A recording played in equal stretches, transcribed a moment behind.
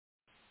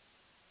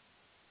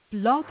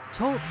Blog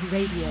Talk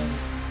Radio.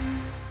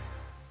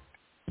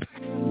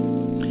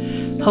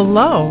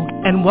 Hello,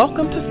 and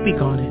welcome to Speak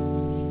On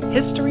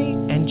It, History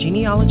and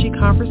Genealogy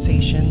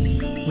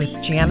Conversation with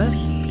Janice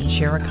and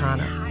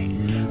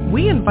Cherekana.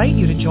 We invite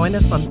you to join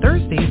us on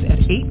Thursdays at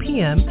 8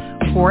 p.m.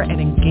 for an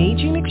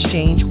engaging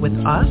exchange with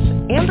us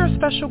and our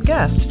special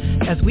guests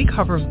as we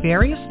cover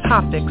various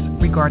topics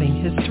regarding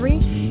history,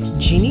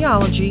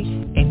 genealogy,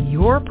 and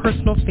your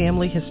personal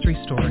family history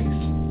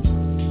stories.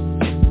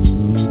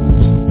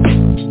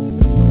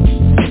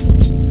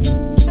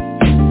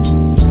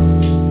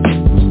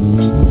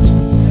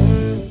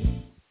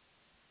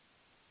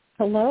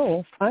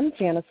 Hello, I'm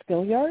Janice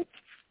Gilliard.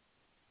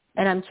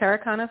 And I'm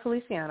Cherekana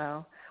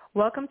Feliciano.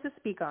 Welcome to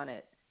Speak On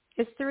It,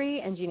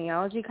 History and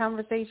Genealogy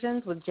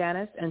Conversations with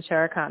Janice and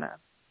Cherekana.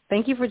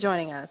 Thank you for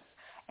joining us.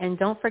 And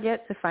don't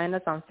forget to find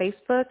us on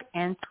Facebook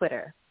and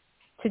Twitter.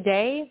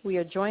 Today, we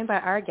are joined by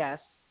our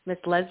guest, Ms.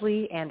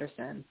 Leslie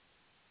Anderson.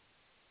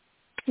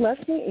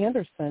 Leslie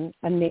Anderson,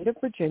 a native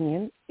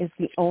Virginian, is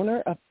the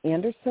owner of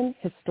Anderson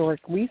Historic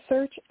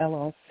Research,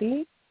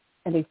 LLC,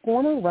 and a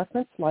former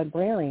reference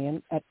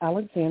librarian at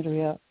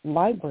Alexandria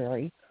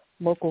Library,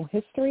 Local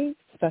History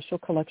Special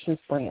Collections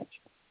Branch.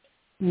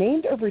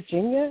 Named a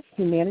Virginia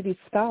Humanities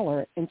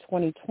Scholar in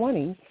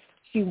 2020,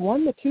 she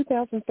won the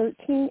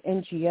 2013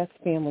 NGS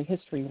Family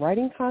History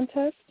Writing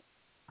Contest.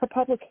 Her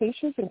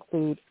publications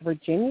include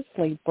Virginia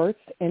Slave Births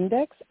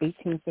Index,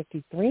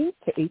 1853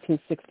 to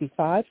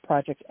 1865,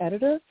 project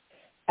editor,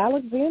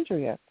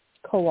 Alexandria,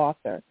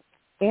 co-author,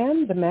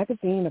 and the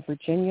Magazine of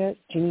Virginia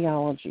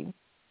Genealogy.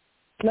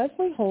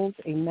 Leslie holds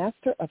a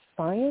Master of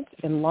Science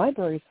in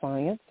Library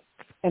Science,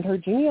 and her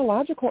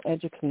genealogical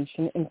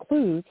education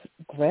includes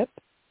GRIP,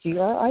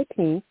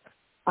 GRIP,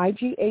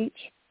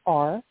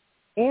 IGHR,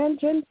 and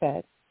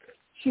GenFed.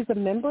 She's a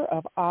member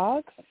of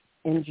AAHGS,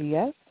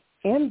 NGS,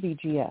 and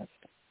VGS.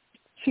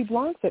 She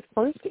blogs at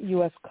First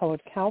U.S.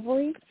 Colored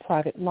Cavalry,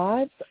 Private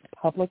Lives,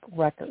 Public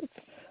Records.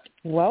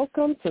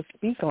 Welcome to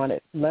Speak On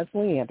It,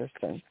 Leslie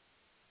Anderson.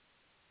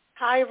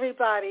 Hi,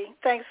 everybody.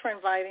 Thanks for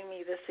inviting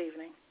me this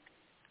evening.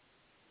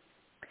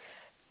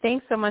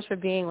 Thanks so much for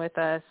being with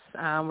us.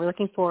 We're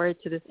looking forward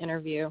to this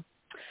interview.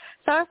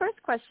 So our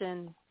first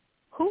question,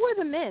 who were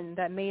the men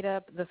that made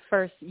up the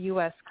first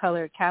U.S.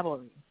 Colored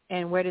Cavalry,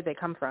 and where did they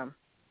come from?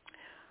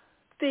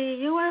 The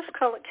U.S.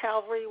 Colored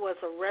Cavalry was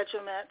a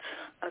regiment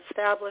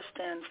established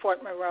in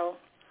Fort Monroe,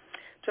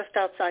 just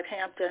outside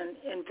Hampton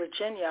in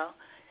Virginia,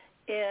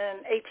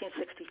 in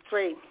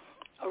 1863.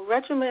 A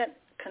regiment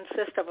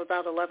consists of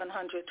about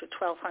 1,100 to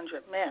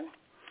 1,200 men.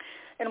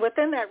 And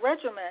within that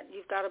regiment,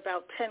 you've got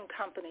about 10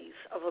 companies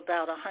of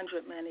about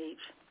 100 men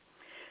each.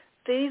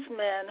 These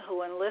men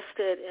who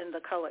enlisted in the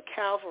Colored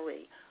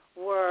Cavalry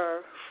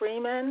were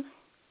freedmen,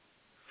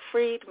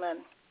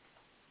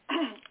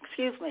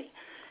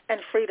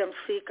 and freedom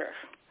seekers.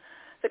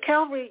 The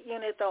cavalry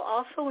unit, though,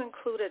 also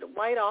included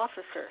white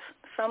officers,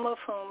 some of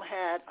whom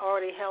had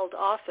already held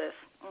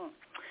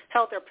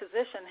their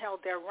position,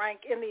 held their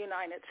rank in the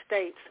United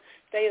States.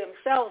 They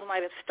themselves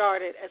might have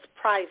started as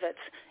privates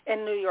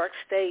in New York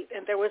State,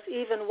 and there was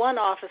even one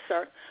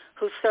officer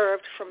who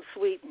served from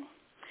Sweden.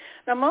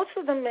 Now, most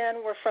of the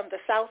men were from the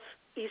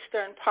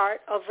southeastern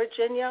part of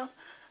Virginia,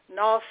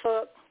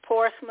 Norfolk,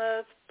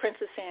 Portsmouth,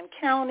 Princess Anne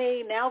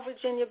County, now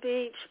Virginia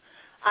Beach,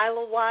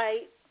 Isle of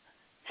Wight,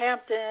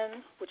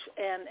 Hampton,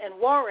 and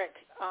Warwick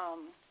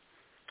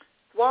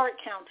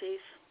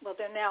counties. Well,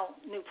 they're now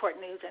Newport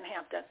News and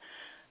Hampton.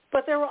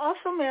 But there were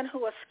also men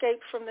who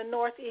escaped from the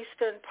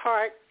northeastern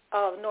part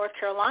of North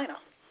Carolina.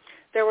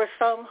 There were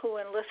some who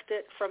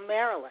enlisted from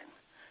Maryland,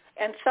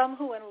 and some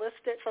who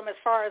enlisted from as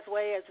far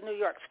away as New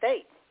York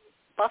State,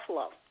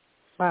 Buffalo.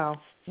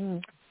 Wow.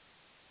 Mm.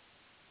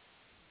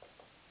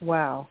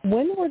 Wow.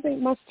 When were they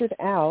mustered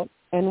out,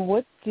 and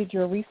what did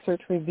your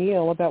research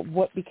reveal about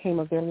what became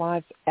of their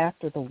lives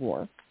after the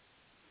war?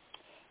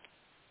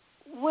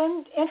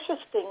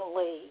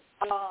 Interestingly,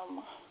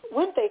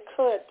 when they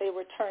could, they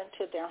returned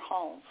to their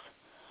homes.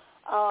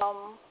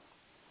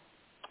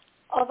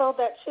 Although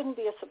that shouldn't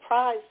be a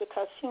surprise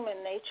because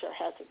human nature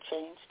hasn't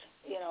changed.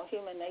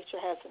 Human nature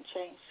hasn't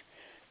changed.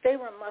 They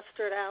were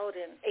mustered out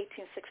in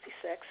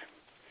 1866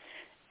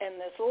 in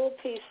this little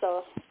piece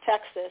of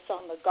Texas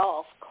on the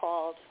Gulf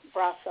called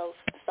Brazos,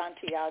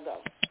 Santiago.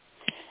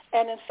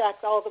 And in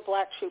fact, all the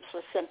black troops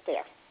were sent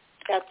there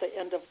at the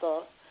end of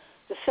the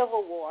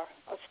Civil War,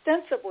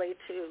 ostensibly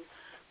to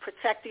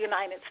protect the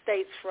United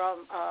States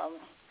from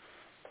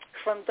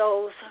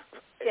those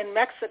in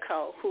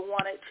Mexico who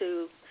wanted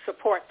to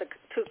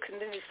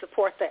continue to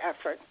support the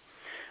effort,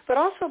 but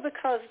also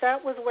because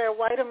that was where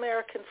white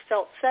Americans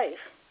felt safe.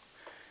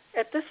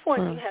 At this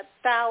point, you had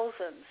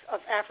thousands of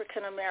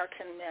African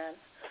American men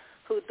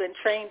who'd been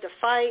trained to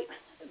fight.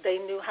 They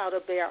knew how to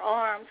bear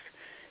arms.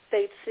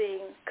 They'd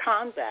seen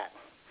combat.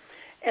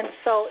 And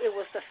so it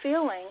was the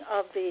feeling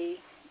of the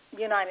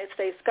United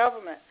States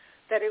government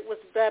that it was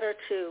better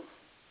to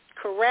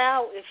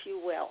corral, if you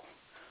will,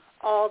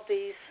 all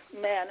these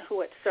men who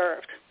had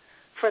served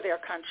for their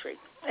country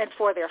and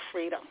for their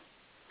freedom.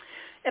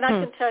 And I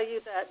can tell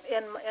you that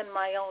in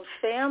my own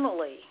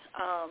family,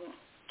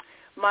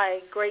 my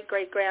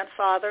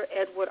great-great-grandfather,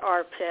 Edward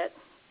R. Pitt,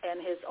 and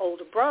his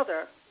older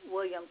brother,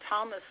 William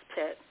Thomas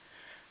Pitt,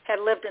 had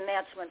lived in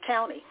Nansemond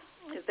County.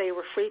 They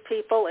were free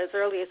people as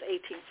early as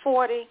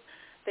 1840.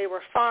 They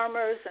were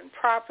farmers and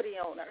property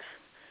owners.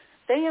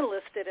 They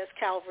enlisted as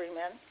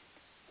cavalrymen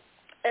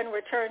and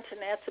returned to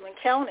Nansemond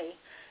County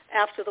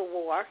after the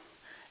war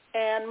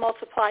and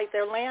multiplied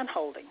their land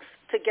holdings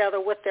together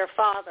with their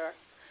father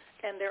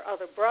and their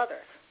other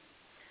brothers.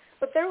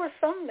 But there were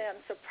some men,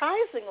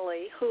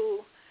 surprisingly,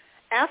 who,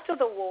 after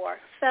the war,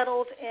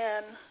 settled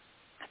in,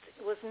 I think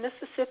it was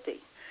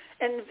Mississippi.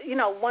 And,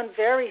 one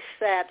very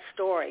sad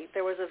story.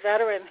 There was a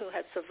veteran who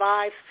had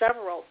survived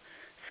several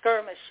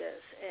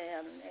skirmishes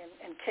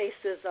and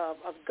cases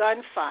of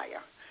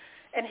gunfire.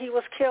 And he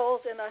was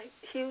killed in a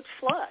huge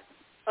flood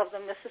of the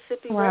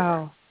Mississippi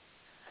River.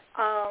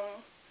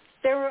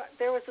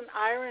 There was an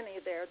irony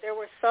there. There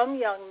were some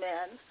young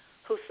men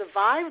who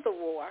survived the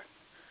war,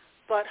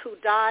 but who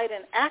died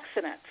in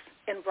accidents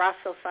in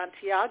Brazo,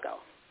 Santiago.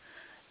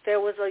 There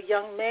was a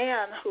young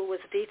man who was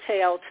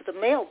detailed to the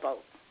mail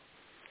boat,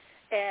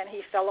 and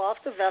he fell off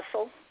the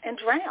vessel and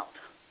drowned.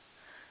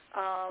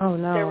 Oh,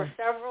 no. There were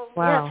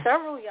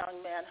several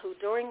young men who,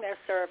 during their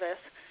service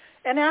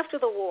and after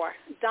the war,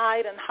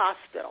 died in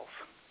hospitals.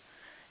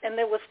 And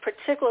it was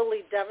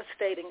particularly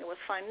devastating. It was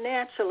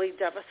financially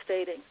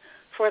devastating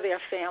for their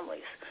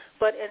families.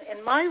 But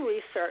in my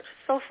research,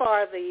 so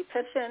far, the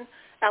pension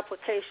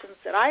applications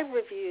that I've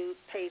reviewed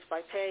page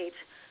by page,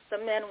 the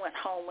men went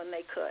home when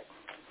they could.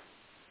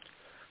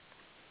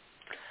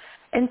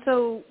 And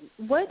so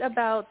what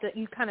about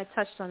you kind of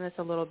touched on this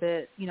a little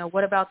bit,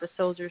 what about the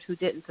soldiers who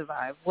didn't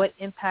survive? What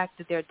impact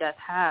did their death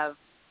have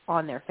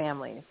on their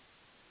families?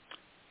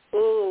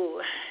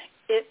 Ooh,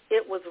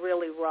 it was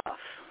really rough.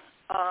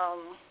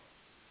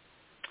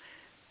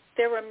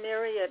 There were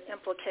myriad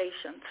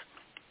implications.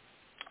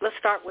 Let's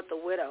start with the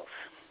widows.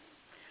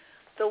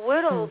 The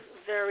widows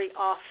very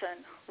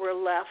often were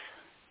left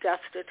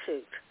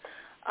destitute.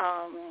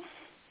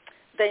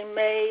 They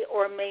may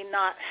or may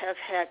not have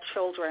had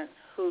children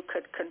who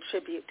could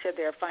contribute to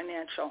their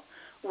financial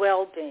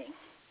well-being.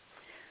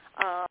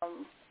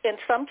 In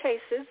some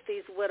cases,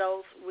 these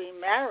widows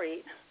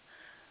remarried,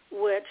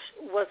 which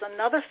was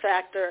another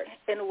factor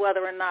in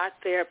whether or not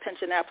their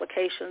pension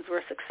applications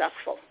were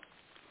successful.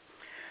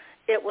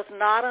 It was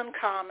not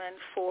uncommon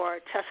for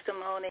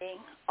testimony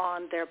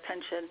on their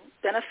pension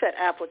benefit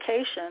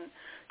application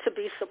to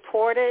be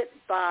supported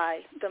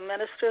by the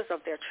ministers of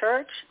their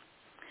church,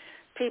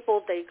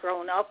 people they'd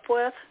grown up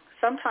with,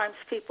 sometimes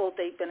people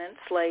they'd been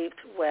enslaved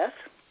with.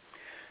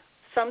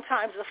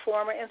 Sometimes the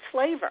former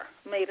enslaver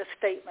made a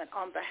statement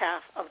on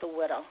behalf of the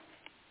widow.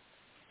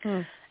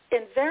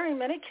 In very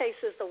many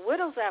cases, the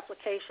widow's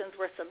applications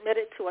were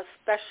submitted to a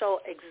special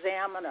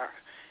examiner,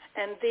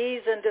 and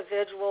these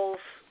individuals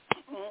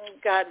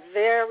got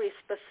very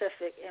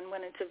specific and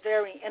went into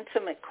very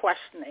intimate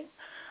questioning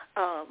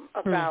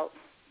about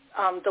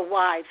the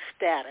wives'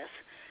 status,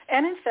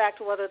 and in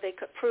fact whether they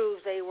could prove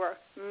they were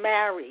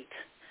married.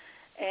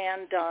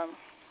 And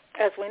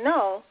as we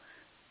know,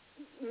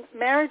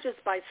 marriages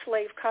by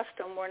slave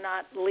custom were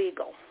not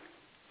legal.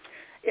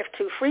 If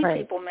two free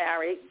people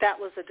married, that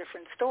was a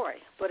different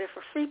story. But if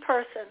a free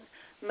person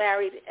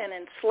married an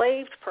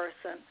enslaved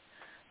person,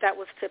 that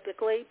was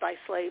typically by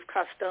slave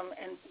custom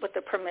and with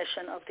the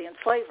permission of the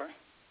enslaver.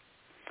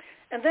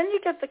 And then you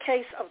get the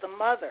case of the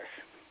mothers,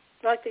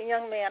 like the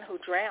young man who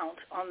drowned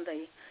on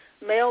the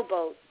mail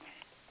boat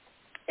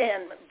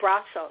in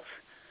Brazos.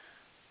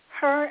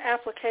 Her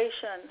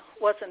application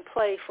was in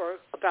play for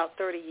about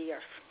 30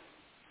 years.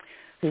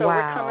 So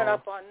we're coming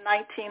up on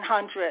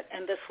 1900,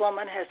 and this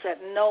woman has had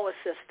no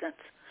assistance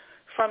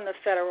from the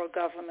federal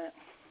government.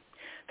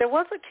 There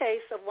was a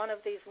case of one of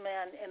these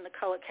men in the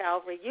colored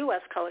cavalry,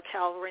 U.S. colored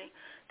cavalry.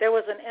 There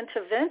was an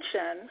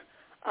intervention,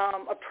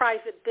 a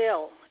private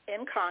bill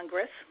in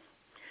Congress,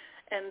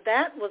 and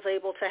that was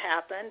able to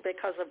happen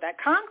because of that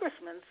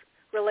congressman's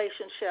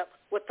relationship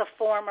with the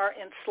former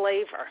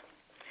enslaver.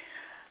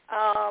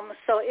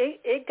 So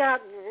it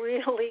got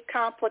really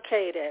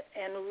complicated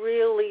and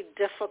really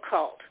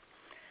difficult.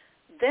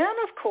 Then,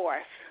 of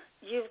course,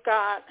 you've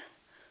got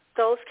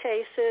those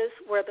cases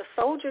where the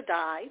soldier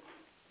died,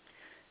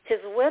 his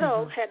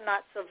widow had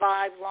not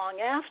survived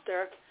long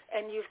after,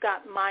 and you've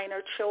got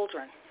minor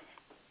children.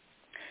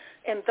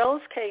 In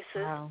those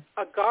cases,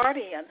 a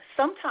guardian,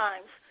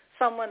 sometimes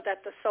someone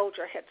that the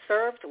soldier had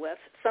served with,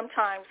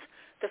 sometimes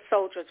the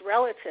soldier's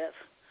relative,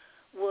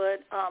 would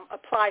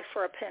apply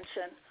for a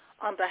pension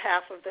on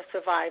behalf of the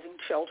surviving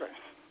children.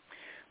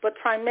 But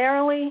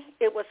primarily,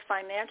 it was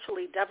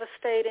financially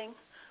devastating,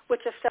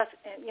 which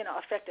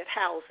affected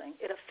housing.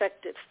 It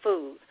affected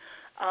food,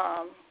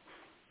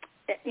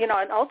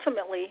 and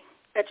ultimately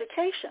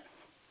education.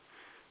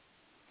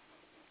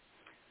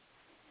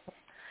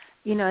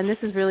 And this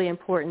is really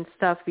important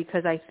stuff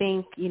because I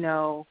think,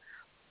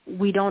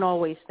 we don't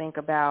always think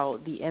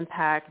about the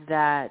impact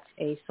that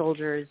a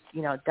soldier's,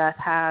 death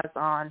has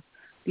on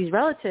these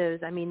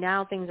relatives. I mean,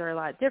 now things are a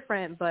lot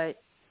different,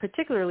 but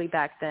particularly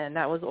back then,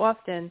 that was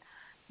often,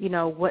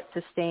 what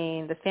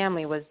sustained the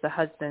family was the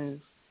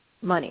husband's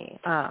money.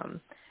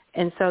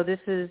 And so this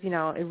is,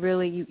 it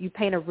really, you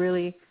paint a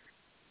really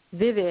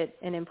vivid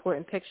and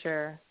important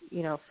picture,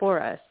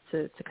 for us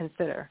to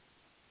consider.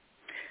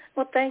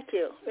 Well, thank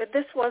you.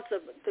 This was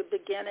the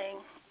beginning.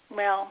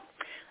 Well,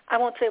 I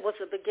won't say it was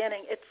the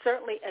beginning. It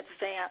certainly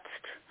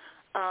advanced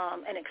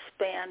and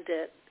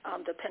expanded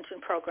the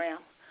pension program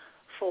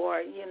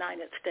for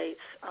United States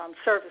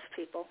service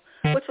people,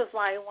 which was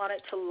why I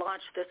wanted to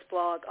launch this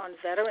blog on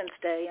Veterans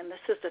Day, and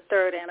this is the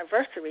 3rd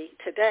anniversary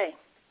today.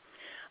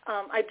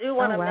 I do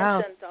want to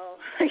mention, though,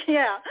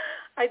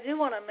 I do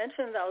want to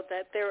mention, though,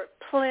 that there are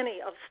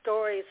plenty of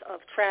stories of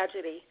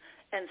tragedy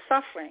and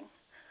suffering.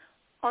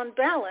 On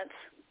balance,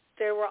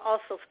 there were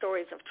also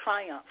stories of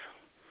triumph.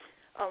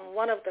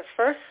 One of the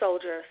first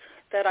soldiers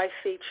that I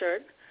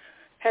featured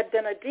had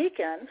been a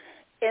deacon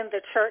in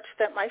the church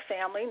that my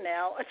family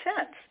now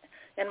attends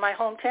in my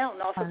hometown,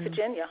 Norfolk,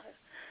 Virginia,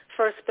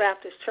 First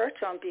Baptist Church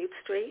on Butte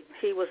Street.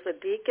 He was a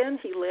deacon.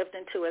 He lived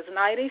into his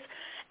 90s.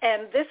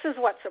 And this is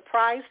what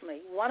surprised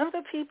me. One of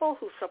the people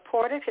who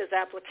supported his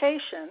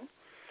application,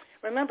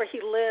 remember he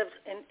lived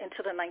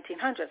into the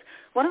 1900s,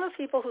 one of the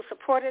people who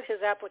supported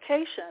his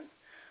application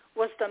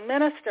was the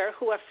minister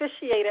who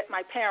officiated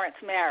my parents'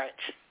 marriage.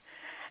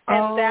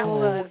 And that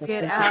was,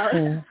 get out.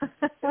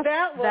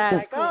 That was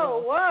like, cool.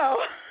 Oh, whoa.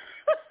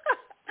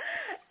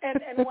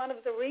 And one of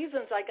the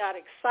reasons I got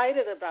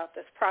excited about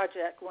this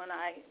project when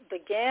I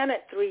began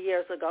it 3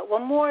 years ago, well,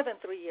 more than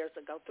 3 years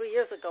ago. 3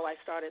 years ago I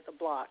started the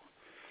blog,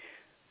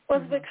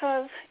 was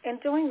because in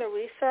doing the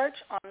research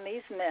on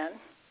these men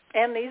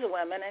and these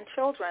women and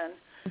children,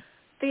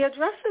 the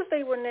addresses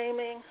they were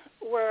naming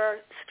were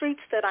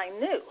streets that I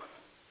knew.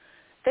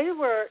 They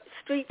were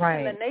streets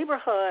in the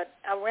neighborhood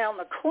around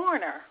the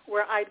corner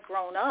where I'd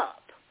grown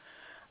up.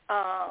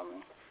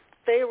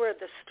 They were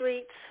the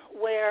streets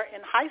where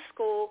in high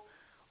school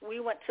we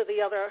went to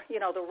the other,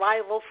 the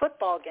rival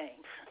football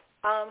games.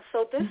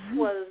 So this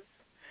was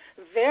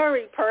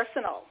very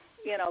personal,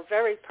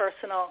 very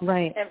personal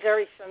and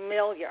very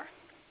familiar.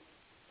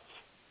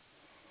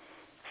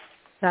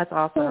 That's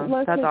awesome.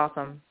 So, That's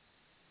awesome.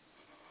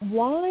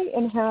 Why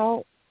and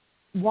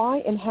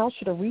how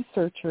should a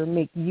researcher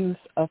make use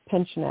of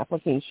pension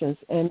applications?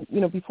 And,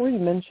 before you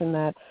mention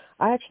that,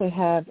 I actually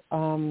have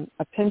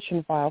a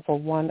pension file for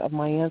one of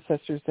my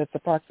ancestors that's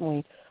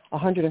approximately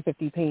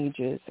 150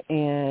 pages,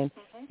 and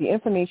the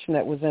information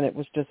that was in it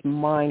was just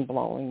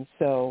mind-blowing.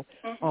 So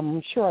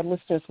I'm sure our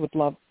listeners would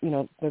love,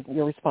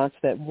 your response to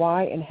that.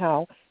 Why and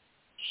how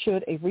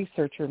should a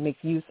researcher make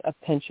use of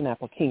pension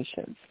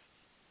applications?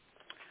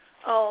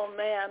 Oh,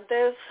 man,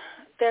 there's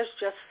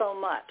just so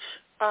much.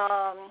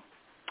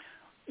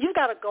 You've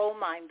got a gold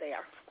mine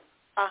there,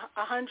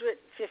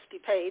 150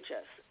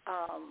 pages.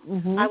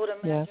 I would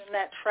imagine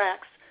that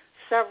tracks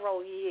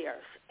several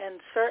years, and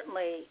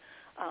certainly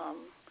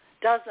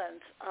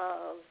dozens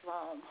of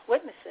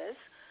witnesses,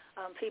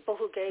 people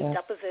who gave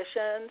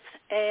depositions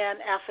and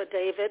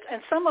affidavits,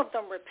 and some of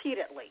them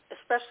repeatedly,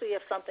 especially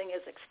if something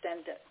is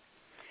extended.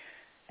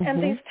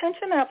 And these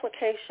pension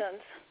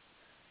applications,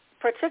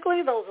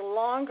 particularly those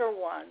longer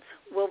ones,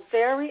 will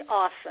very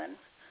often,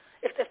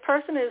 if the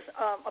person is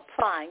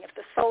applying, if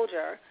the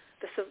soldier,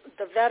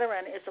 the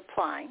veteran is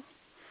applying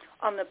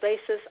on the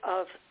basis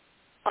of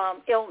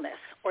illness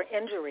or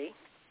injury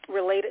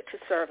related to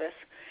service,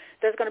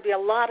 there's going to be a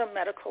lot of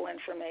medical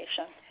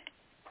information.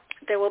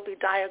 There will be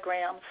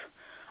diagrams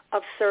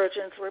of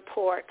surgeons'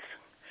 reports.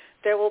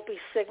 There will be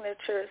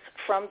signatures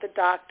from the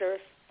doctors.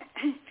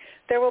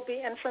 There will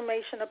be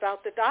information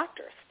about the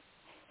doctors,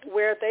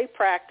 where they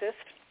practiced,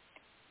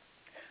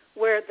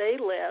 where they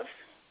lived,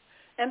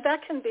 and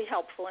that can be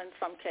helpful in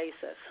some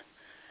cases.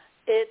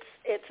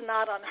 It's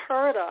not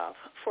unheard of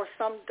for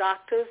some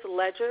doctors'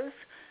 ledgers,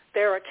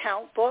 their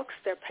account books,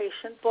 their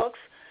patient books,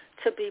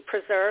 to be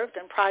preserved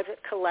in private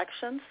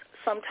collections,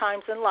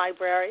 sometimes in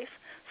libraries,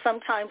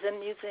 sometimes in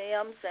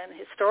museums and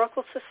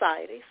historical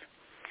societies.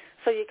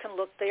 So you can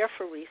look there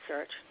for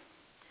research.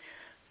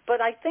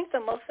 But I think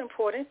the most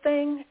important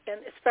thing,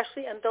 and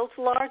especially in those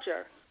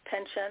larger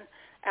pension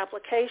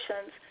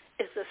applications,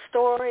 is the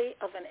story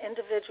of an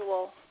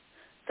individual,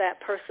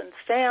 that person's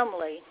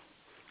family,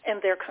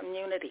 and their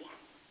community.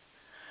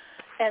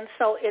 And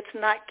so it's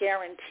not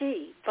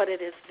guaranteed, but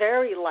it is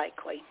very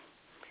likely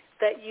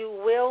that you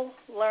will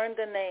learn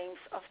the names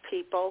of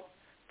people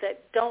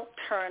that don't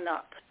turn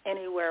up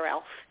anywhere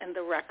else in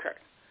the record.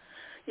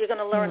 You're going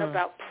to learn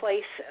about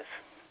places.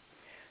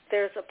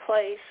 There's a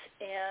place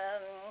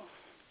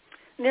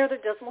near the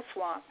Dismal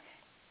Swamp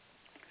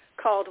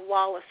called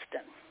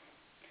Wollaston.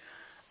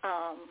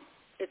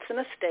 It's an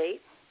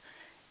estate,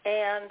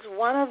 and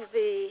one of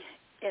the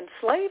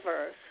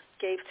enslavers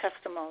gave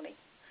testimony,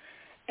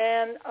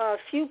 and a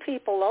few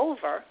people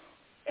over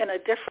in a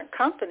different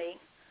company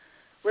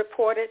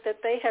reported that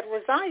they had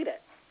resided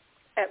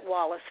at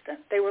Wollaston.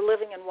 They were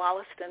living in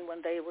Wollaston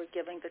when they were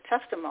giving the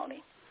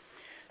testimony.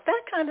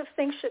 That kind of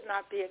thing should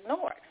not be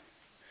ignored.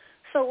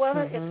 So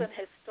whether it's an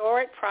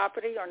historic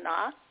property or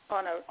not,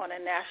 on a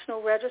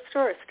national register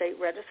or state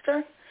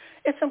register,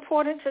 it's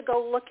important to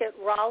go look at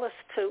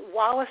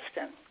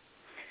Wollaston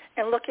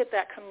and look at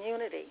that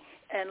community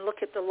and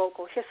look at the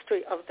local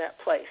history of that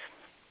place.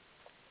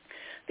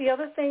 The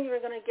other thing, you're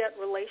going to get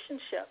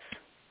relationships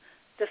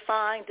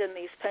defined in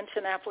these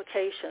pension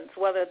applications,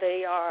 whether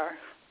they are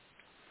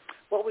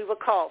what we would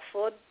call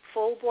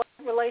full-blood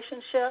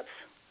relationships,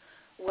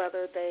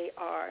 whether they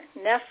are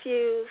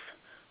nephews.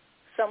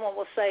 Someone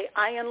will say,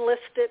 I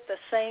enlisted the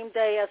same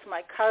day as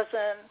my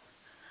cousin.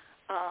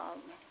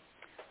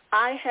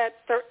 I had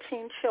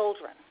 13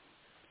 children.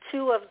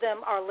 2 of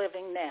them are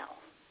living now.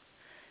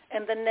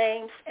 And the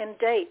names and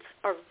dates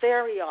are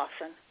very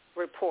often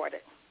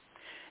reported.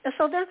 And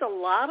so there's a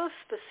lot of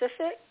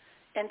specific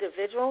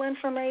individual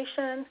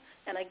information,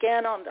 and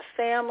again on the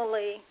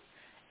family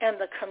and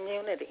the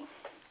community.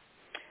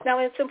 Now,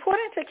 it's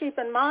important to keep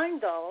in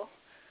mind, though,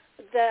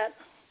 that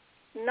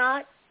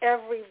not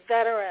every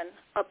veteran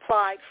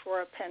applied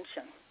for a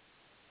pension.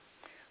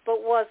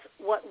 But what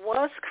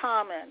was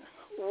common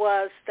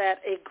was that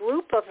a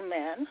group of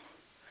men,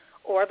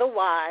 or the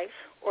wives,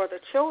 or the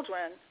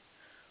children,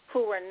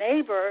 who were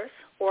neighbors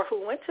or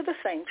who went to the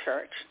same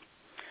church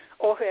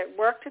or who had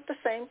worked at the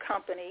same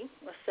company,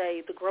 let's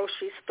say the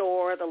grocery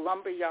store, the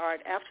lumber yard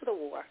after the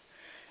war,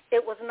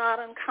 it was not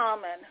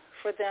uncommon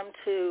for them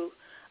to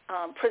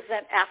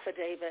present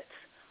affidavits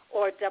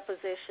or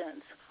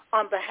depositions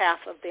on behalf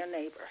of their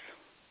neighbors.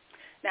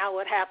 Now,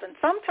 what happened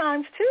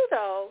sometimes, too,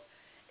 though,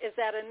 is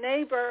that a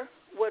neighbor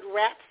would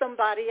rat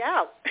somebody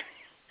out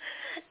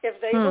if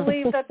they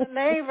believed that the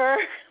neighbor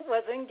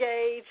was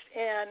engaged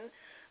in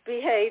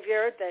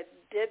behavior that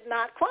did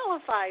not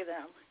qualify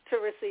them to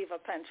receive a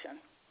pension.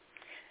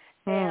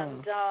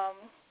 And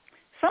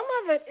some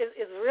of it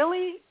is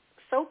really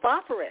soap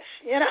opera-ish,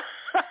 you know.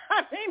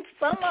 I mean,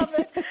 some of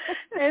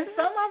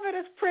it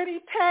is pretty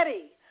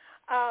petty.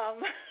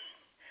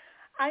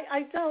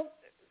 I don't,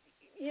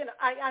 you know,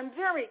 I'm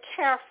very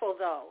careful,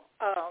 though.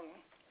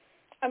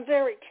 I'm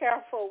very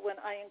careful when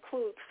I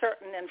include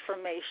certain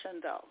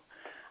information, though,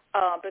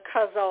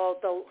 because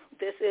although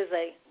this is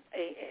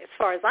as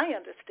far as I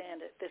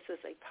understand it, this is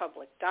a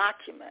public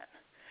document,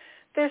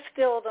 there's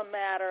still the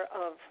matter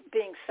of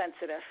being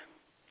sensitive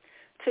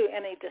to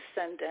any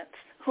descendants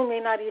who may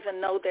not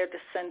even know their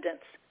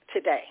descendants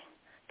today.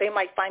 They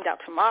might find out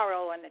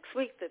tomorrow or next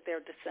week that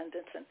they're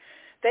descendants, and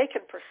they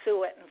can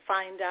pursue it and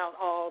find out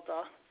all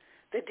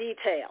the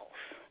details,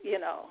 you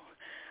know.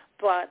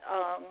 But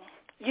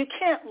you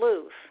can't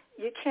lose.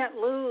 You can't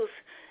lose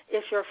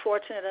if you're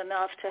fortunate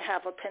enough to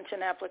have a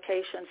pension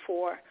application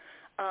for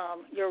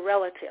your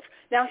relative.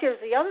 Now, here's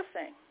the other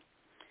thing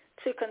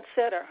to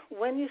consider.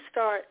 When you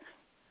start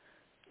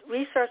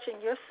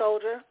researching your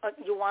soldier,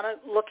 you want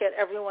to look at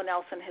everyone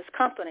else in his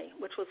company,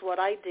 which was what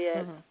I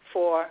did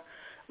for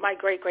my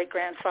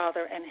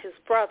great-great-grandfather and his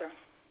brother.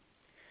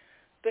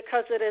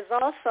 Because it is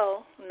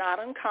also not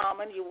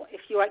uncommon,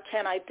 if you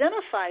can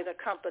identify the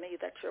company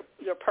that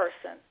your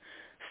person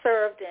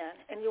served in,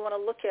 and you want to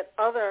look at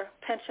other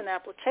pension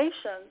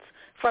applications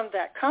from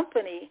that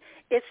company,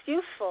 it's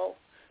useful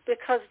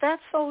because that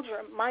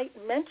soldier might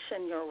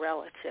mention your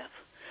relative.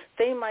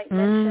 They might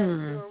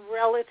mention your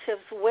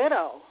relative's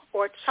widow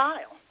or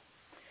child.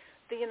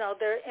 You know,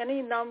 there are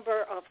any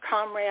number of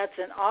comrades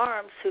in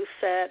arms who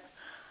said,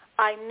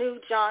 I knew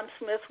John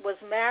Smith was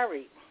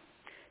married.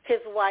 His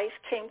wife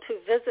came to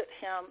visit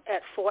him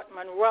at Fort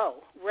Monroe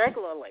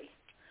regularly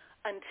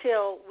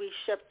until we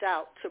shipped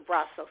out to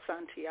Brazo,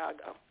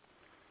 Santiago.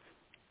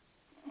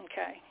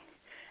 Okay.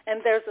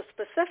 And there's a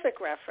specific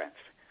reference.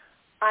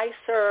 I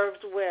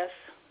served with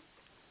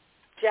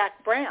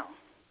Jack Brown.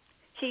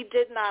 He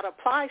did not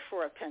apply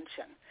for a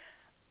pension.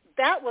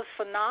 That was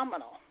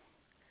phenomenal.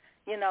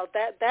 You know,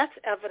 that's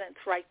evidence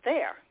right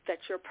there that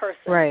your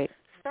person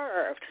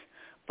served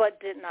but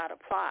did not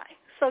apply.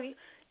 So,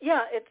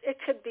 yeah, it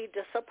could be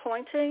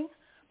disappointing,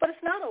 but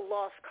it's not a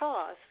lost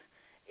cause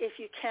if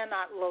you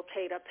cannot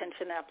locate a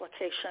pension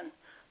application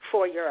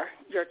for your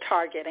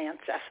target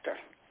ancestor.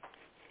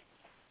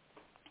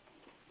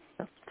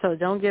 So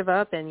don't give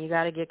up, and you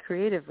got to get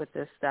creative with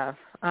this stuff.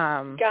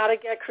 Got to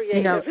get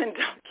creative and don't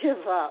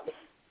give up.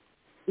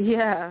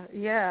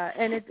 Yeah,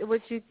 and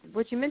what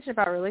you mentioned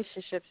about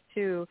relationships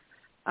too,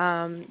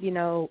 you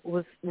know,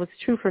 was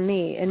true for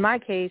me. In my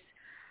case,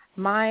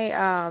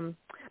 my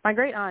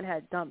great aunt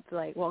had dumped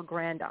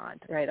grand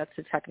aunt, right? That's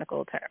the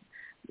technical term.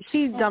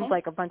 She dumped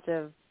like a bunch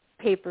of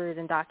papers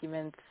and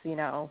documents. You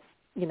know,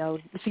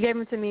 she gave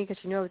them to me because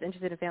she knew I was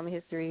interested in family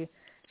history.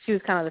 She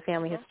was kind of the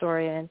family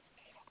historian.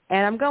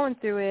 And I'm going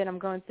through it, and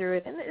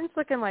it's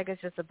looking like it's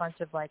just a bunch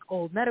of,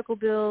 old medical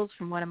bills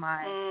from one of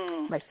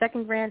my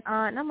second grand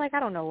aunt. And I'm like,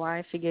 I don't know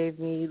why she gave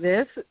me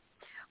this.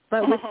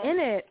 But within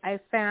it, I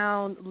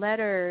found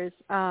letters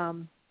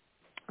from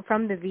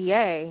the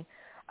VA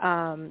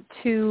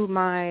to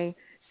my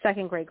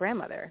second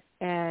great-grandmother.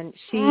 And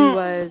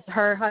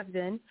her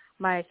husband,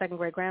 my second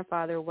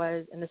great-grandfather,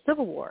 was in the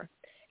Civil War.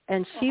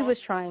 And she was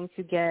trying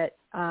to get,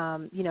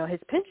 his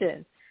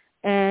pension.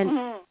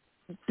 And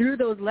through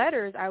those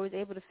letters, I was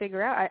able to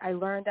figure out, I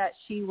learned that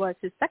she was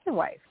his second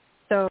wife.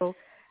 So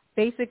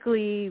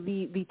basically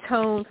the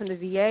tone from the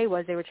VA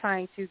was they were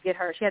trying to get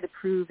her, she had to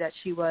prove that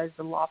she was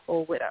the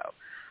lawful widow.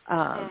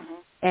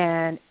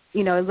 And,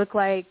 you know, it looked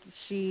like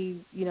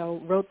she, you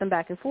know, wrote them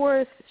back and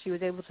forth. She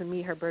was able to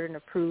meet her burden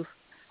of proof.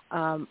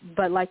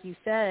 But like you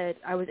said,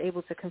 I was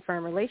able to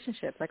confirm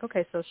relationships. Like,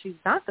 okay, so she's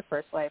not the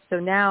first wife. So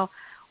now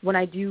when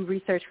I do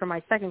research for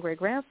my second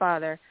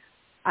great-grandfather,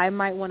 I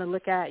might want to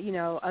look at, you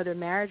know, other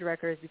marriage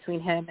records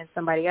between him and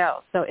somebody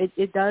else. So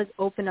it does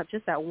open up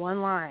just that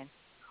one line,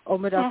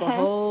 opened up a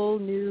whole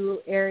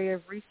new area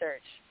of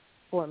research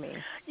for me.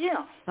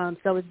 Yeah.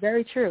 So it's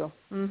very true.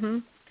 Mm-hmm.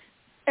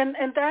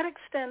 And that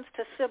extends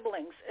to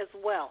siblings as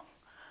well.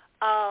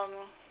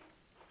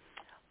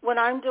 When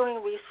I'm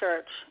doing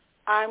research,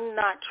 I'm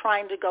not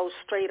trying to go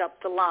straight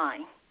up the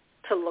line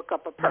to look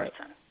up a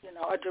person, you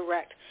know, or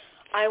direct.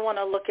 I want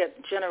to look at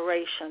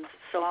generations.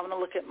 So I'm going to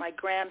look at my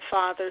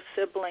grandfather's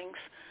siblings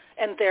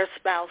and their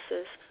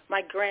spouses,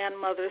 my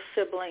grandmother's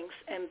siblings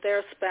and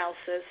their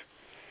spouses.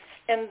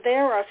 And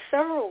there are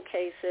several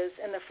cases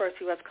in the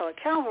 1st U.S. Colored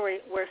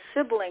Cavalry where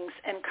siblings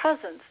and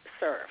cousins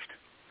served.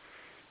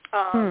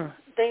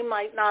 They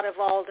might not have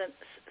all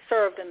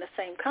served in the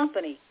same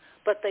company,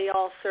 but they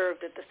all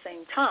served at the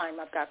same time.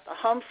 I've got the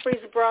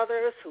Humphreys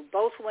brothers who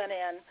both went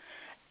in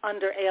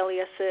under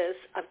aliases.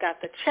 I've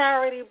got the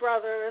Charity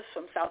brothers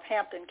from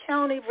Southampton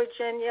County,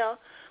 Virginia,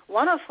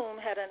 one of whom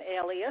had an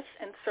alias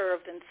and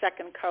served in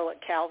 2nd Colored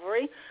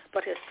Cavalry,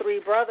 but his 3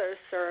 brothers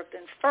served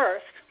in 1st.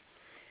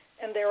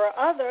 And there are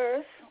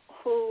others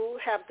who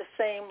have the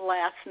same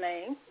last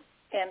name,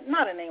 and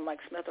not a name like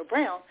Smith or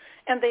Brown,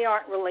 and they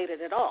aren't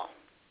related at all.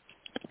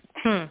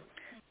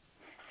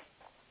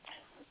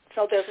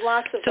 So there's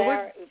lots of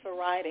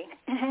variety.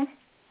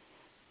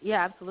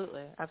 Yeah,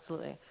 absolutely,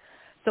 absolutely.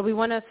 So we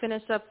want to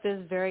finish up this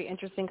very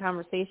interesting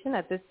conversation.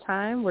 At this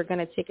time, we're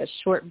going to take a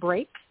short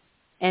break,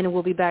 and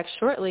we'll be back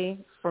shortly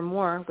for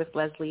more with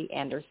Leslie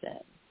Anderson.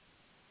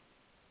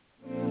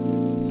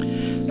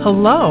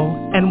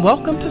 Hello, and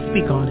welcome to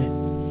Speak On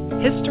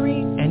It, History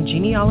and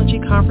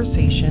Genealogy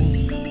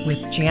Conversations with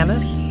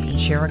Janice and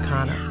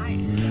Cherekana.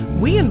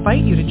 We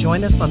invite you to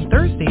join us on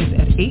Thursdays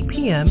at 8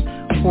 p.m.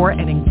 for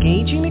an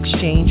engaging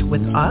exchange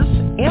with us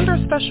and our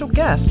special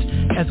guests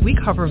as we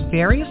cover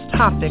various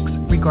topics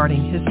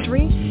regarding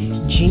history,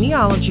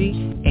 genealogy,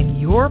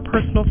 and your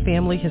personal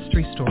family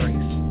history stories.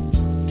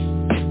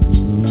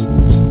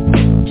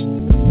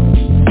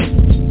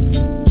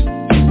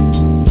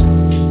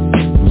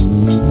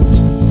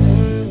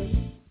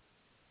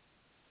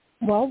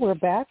 Well, we're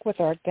back with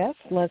our guest,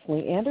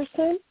 Leslie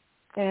Anderson,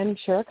 and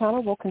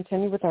Cherekana will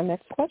continue with our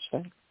next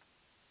question.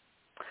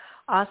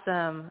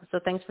 Awesome. So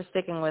thanks for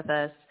sticking with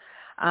us.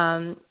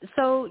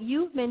 So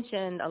you've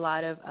mentioned a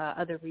lot of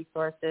other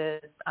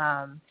resources.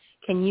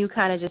 Can you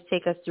kind of just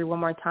take us through one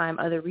more time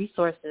other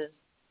resources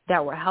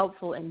that were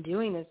helpful in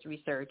doing this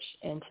research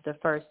into the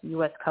 1st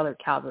U.S. Colored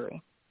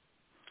Cavalry?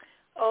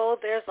 Oh,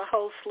 there's a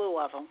whole slew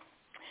of them.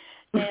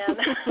 And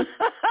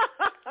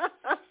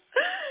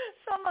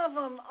some of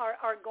them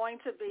are going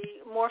to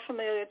be more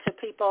familiar to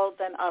people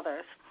than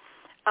others.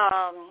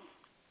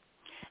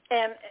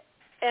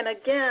 And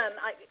again,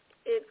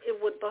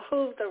 it would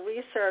behoove the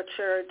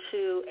researcher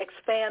to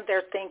expand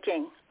their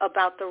thinking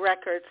about the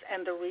records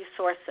and the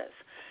resources.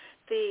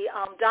 The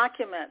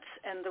documents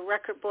and the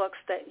record books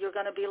that you're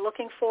going to be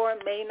looking for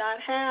may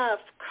not have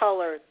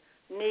colored,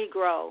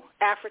 Negro,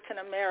 African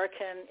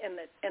American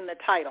in the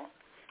title,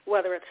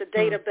 whether it's a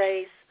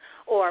database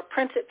or a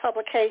printed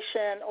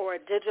publication or a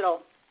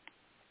digital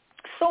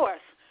source.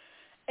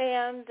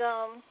 And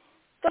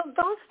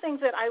those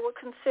things that I would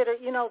consider,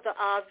 you know, the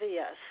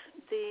obvious,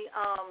 the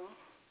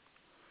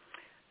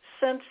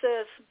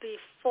censuses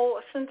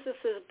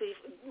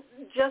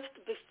just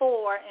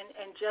before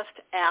and just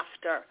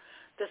after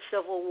the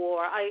Civil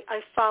War.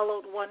 I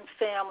followed one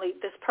family,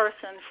 this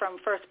person from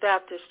First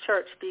Baptist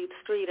Church, Bute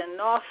Street in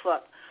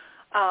Norfolk,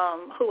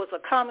 who was a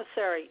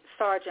commissary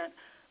sergeant,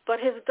 but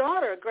his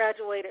daughter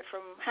graduated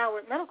from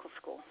Howard Medical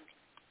School.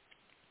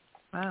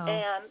 Wow.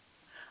 And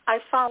I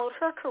followed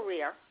her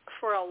career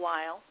for a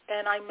while,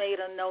 and I made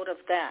a note of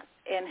that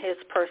in his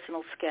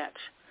personal sketch.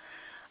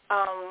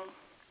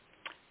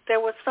 There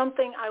was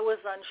something I was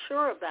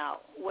unsure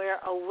about where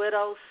a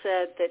widow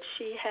said that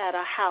she had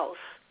a house,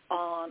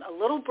 a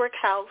little brick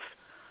house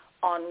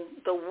on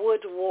the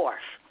Wood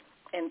Wharf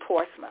in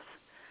Portsmouth.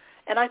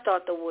 And I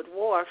thought the Wood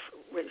Wharf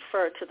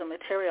referred to the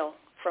material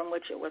from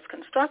which it was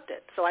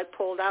constructed. So I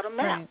pulled out a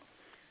map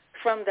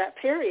from that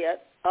period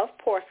of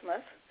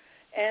Portsmouth,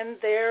 and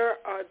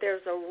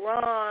there's a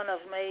run of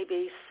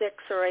maybe 6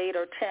 or 8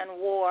 or 10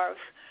 wharves,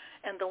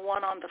 and the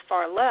one on the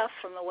far left,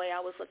 from the way I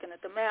was looking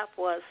at the map,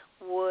 was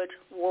Wood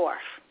Wharf.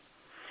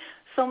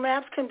 So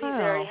maps can be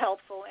very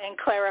helpful in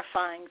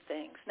clarifying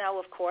things. Now,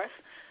 of course,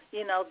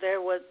 you know, there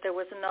was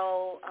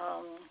no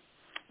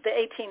the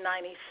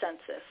 1890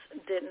 census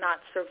did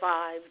not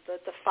survive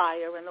the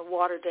fire and the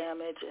water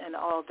damage and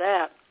all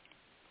that.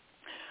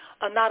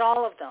 Not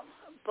all of them,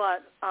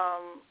 but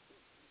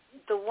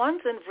the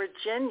ones in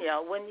Virginia,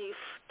 when you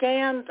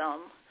scan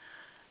them,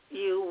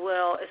 you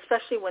will,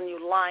 especially when you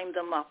line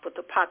them up with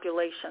the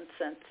population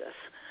census,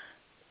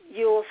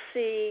 you'll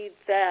see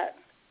that,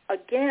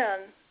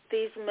 again,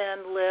 these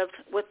men lived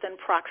within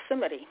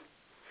proximity,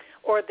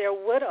 or their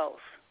widows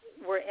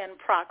were in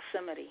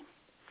proximity.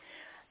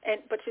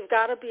 But you've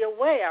got to be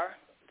aware,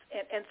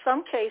 in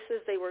some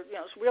cases they were,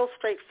 it's real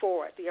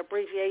straightforward. The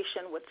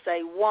abbreviation would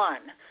say 1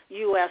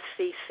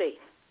 USCC.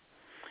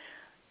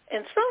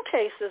 In some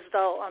cases,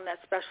 though, on that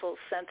special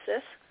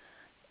census,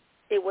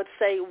 it would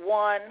say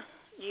 1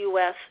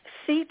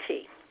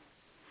 USCT.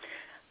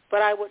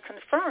 But I would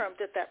confirm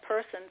that that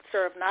person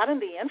served not in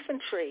the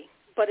infantry,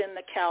 but in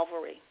the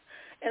cavalry.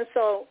 And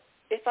so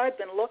if I'd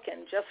been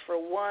looking just for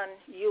 1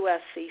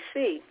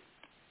 USCC,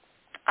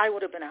 I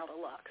would have been out of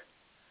luck.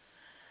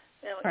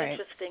 Right.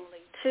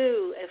 Interestingly,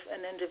 too, if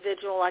an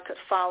individual, I could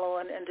follow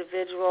an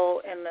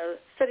individual in the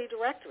city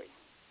directory,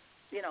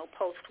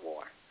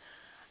 post-war.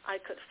 I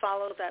could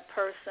follow that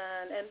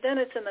person, and then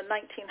it's in the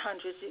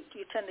 1900s,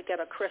 you tend to get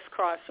a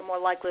crisscross. You're more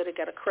likely to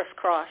get a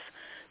crisscross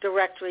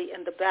directory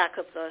in the back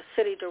of the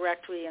city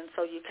directory, and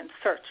so you can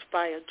search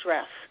by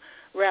address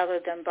rather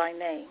than by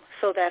name.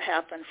 So that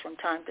happened from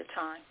time to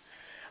time.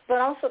 But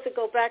also, to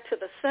go back to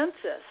the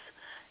census,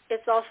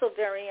 it's also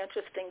very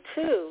interesting,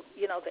 too.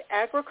 The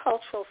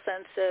agricultural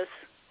census,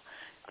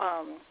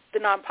 the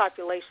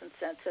non-population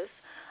census,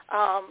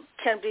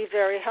 can be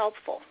very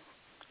helpful.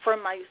 For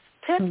my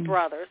Pitt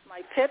brothers,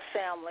 my Pitt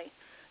family,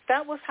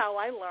 that was how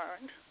I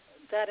learned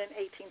that in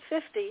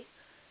 1850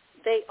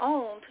 they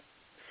owned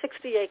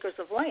 60 acres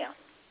of land.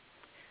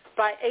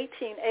 By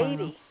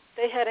 1880,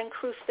 they had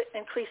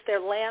increased their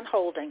land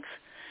holdings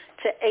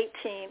to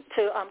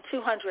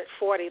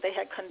 240. They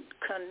had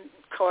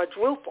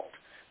quadrupled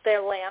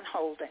their land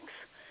holdings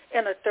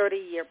in a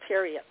 30-year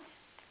period.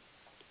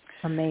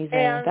 Amazing.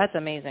 And that's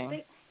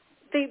amazing.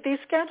 These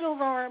schedules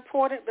are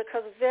important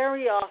because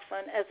very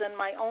often, as in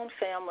my own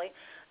family,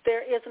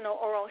 there is no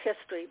oral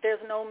history. There's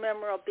no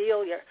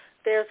memorabilia.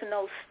 There's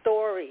no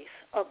stories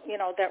of,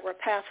 that were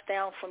passed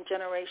down from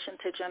generation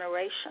to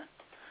generation.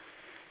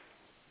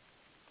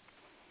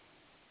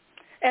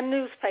 And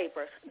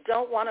newspapers.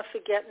 Don't want to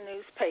forget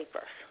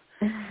newspapers.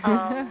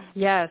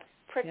 Yes.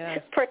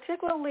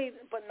 Particularly,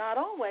 but not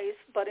always,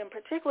 but in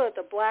particular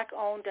the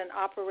black-owned and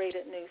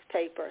operated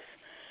newspapers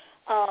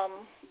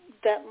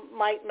that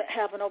might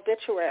have an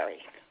obituary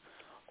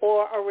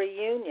or a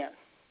reunion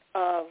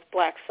of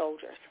black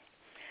soldiers.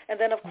 And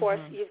then, of course,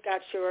 you've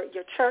got your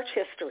church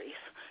histories,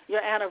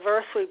 your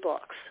anniversary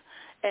books,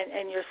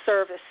 and your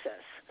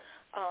services,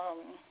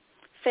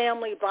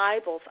 family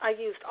Bibles. I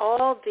used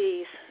all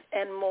these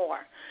and more.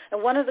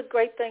 And one of the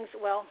great things,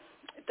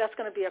 that's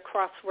going to be a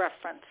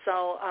cross-reference.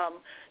 So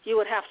you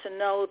would have to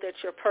know that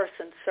your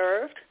person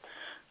served.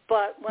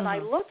 But when I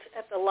looked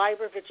at the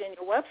Library of Virginia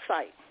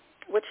website,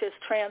 which has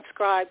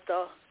transcribed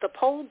the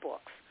poll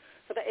books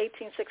for the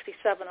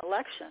 1867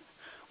 election,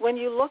 when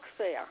you look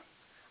there,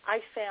 I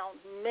found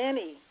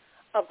many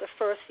of the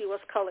first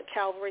U.S. colored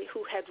cavalry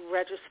who had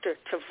registered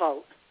to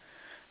vote,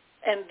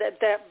 and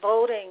that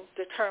voting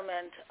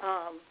determined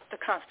the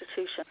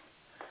Constitution.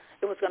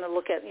 It was going to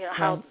look at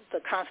how the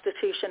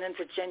Constitution in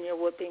Virginia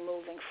would be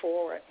moving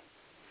forward.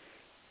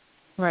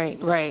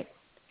 Right.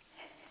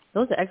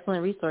 Those are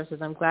excellent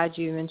resources. I'm glad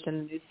you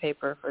mentioned the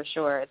newspaper for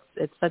sure.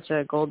 It's such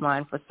a gold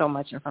mine for so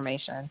much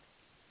information.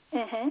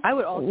 I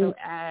would also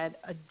add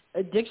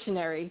a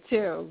dictionary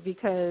too,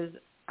 because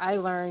I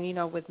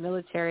learned, with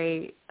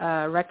military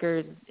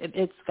records,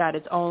 it's got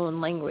its own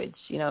language.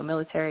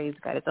 Military's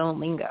got its own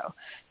lingo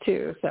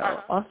too.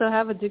 So also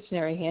have a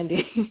dictionary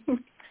handy.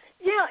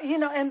 Yeah,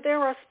 and there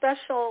are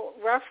special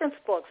reference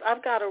books.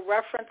 I've got a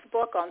reference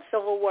book on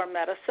Civil War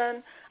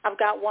medicine. I've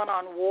got one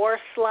on war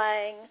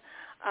slang.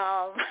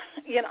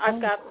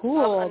 I've got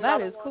cool.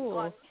 That is cool.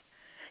 On,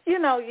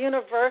 the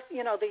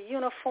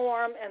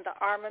uniform and the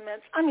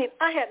armaments. I mean,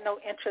 I had no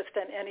interest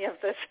in any of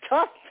this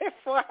stuff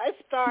before I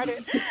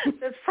started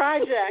this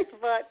project,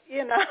 but,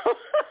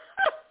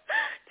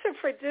 to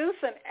produce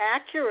an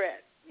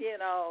accurate,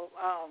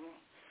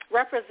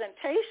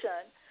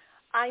 representation,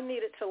 I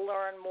needed to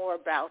learn more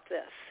about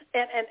this.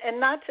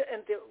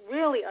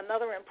 Really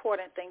another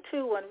important thing,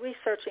 too, when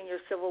researching your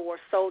Civil War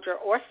soldier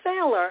or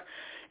sailor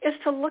is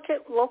to look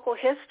at local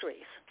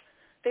histories.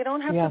 They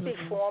don't have to be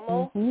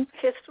formal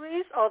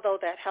histories, although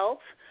that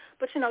helps.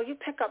 But, you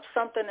pick up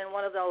something in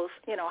one of those,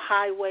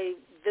 highway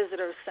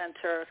visitor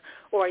centers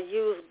or a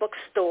used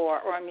bookstore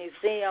or a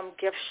museum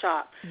gift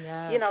shop.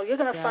 Yeah. You're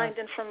going to find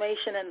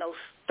information in those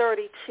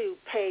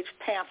 32-page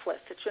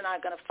pamphlets that you're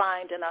not going to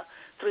find in a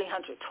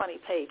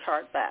 320-page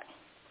hardback.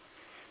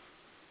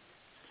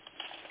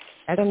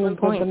 And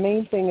the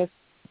main thing is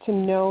to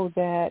know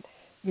that,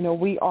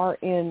 we are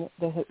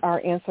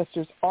our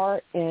ancestors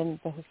are in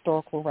the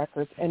historical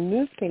records. And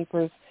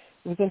newspapers,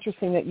 it was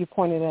interesting that you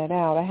pointed that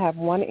out. I have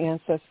one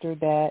ancestor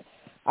that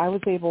I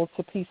was able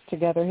to piece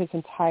together his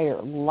entire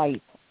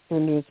life through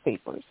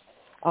newspapers.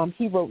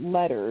 He wrote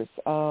letters,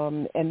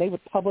 and they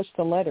would publish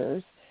the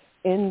letters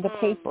in the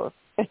paper.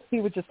 And he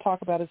would just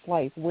talk about his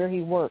life, where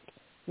he worked,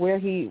 where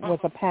he was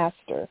a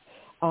pastor,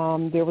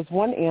 there was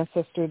one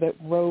ancestor that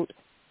wrote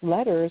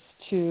letters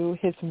to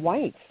his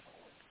wife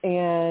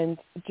and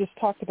just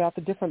talked about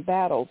the different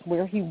battles,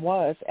 where he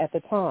was at the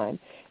time.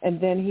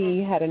 And then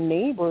he had a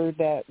neighbor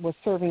that was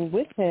serving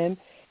with him,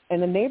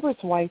 and the neighbor's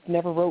wife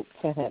never wrote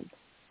to him.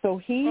 So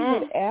he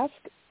would ask,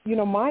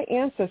 my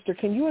ancestor,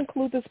 can you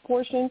include this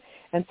portion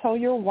and tell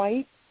your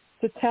wife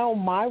to tell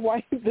my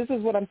wife this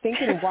is what I'm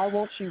thinking and why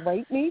won't she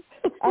write me?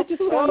 I just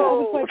found I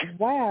was like,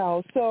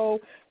 wow. So,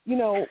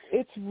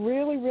 it's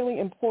really, really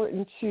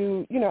important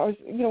to,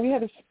 we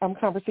had this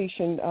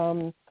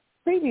conversation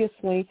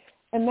previously,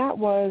 and that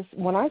was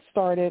when I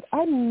started,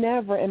 I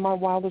never in my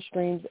wildest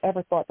dreams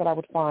ever thought that I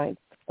would find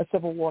a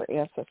Civil War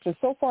ancestor.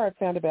 So far I've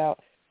found about,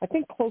 I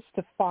think, close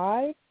to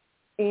 5,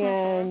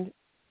 and,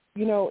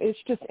 it's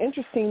just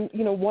interesting.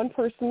 One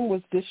person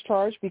was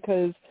discharged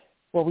because,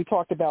 well, we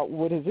talked about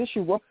what his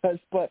issue was,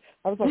 but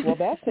I was like, well,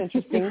 that's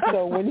interesting.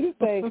 So when you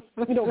say,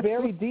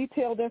 very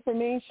detailed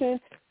information,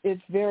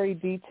 it's very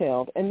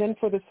detailed. And then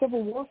for the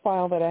Civil War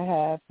file that I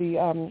have, the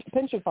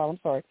pension file,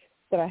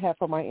 that I have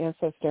for my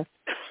ancestor,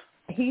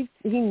 he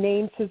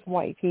names his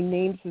wife, he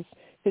names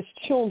his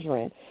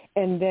children,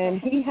 and then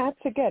he had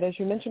to get, as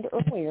you mentioned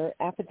earlier,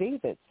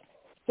 affidavits.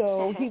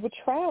 So he would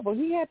travel.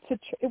 He had to.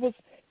 It was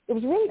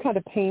really kind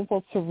of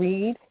painful to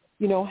read,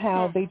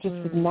 how they just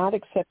did not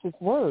accept his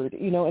word,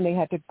 and they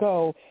had to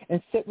go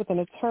and sit with an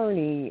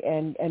attorney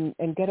and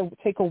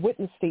take a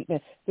witness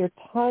statement. There are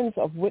tons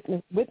of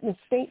witness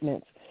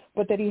statements,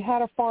 but that he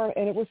had a farm,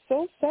 and it was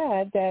so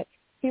sad that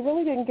he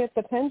really didn't get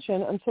the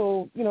pension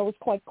until, it was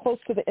quite close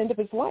to the end of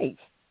his life.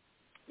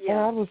 Yeah. And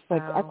I was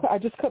like, I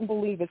just couldn't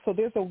believe it. So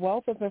there's a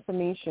wealth of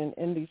information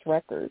in these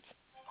records.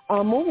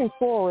 Moving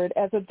forward,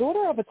 as a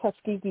daughter of a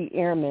Tuskegee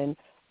Airman,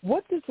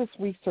 what does this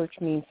research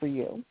mean for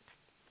you?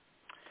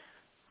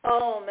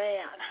 Oh,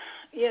 man.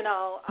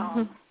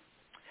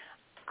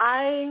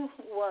 I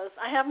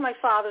have my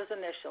father's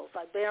initials.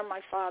 I bear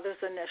my father's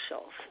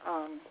initials,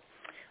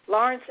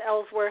 Lawrence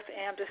Ellsworth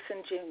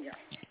Anderson, Jr.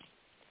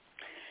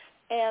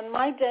 And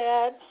my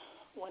dad,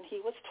 when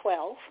he was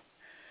 12,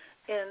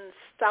 in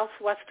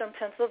southwestern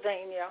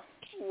Pennsylvania,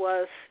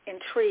 was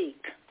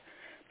intrigued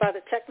by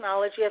the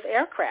technology of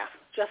aircraft,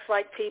 just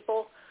like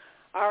people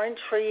are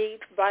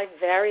intrigued by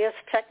various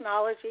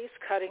technologies,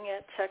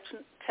 cutting-edge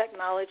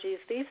technologies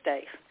these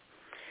days.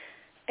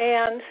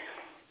 And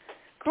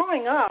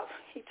growing up,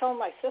 he told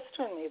my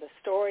sister and me the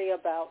story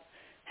about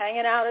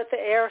hanging out at the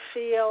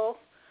airfield,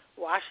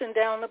 washing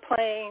down the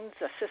planes,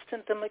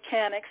 assisting the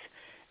mechanics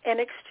in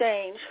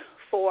exchange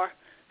for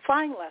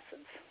flying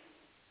lessons.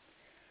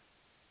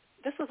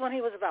 This was when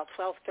he was about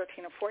 12,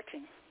 13, or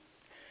 14.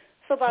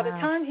 So by the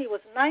time he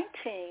was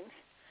 19,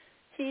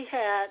 he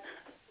had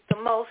the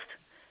most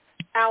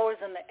hours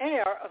in the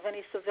air of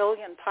any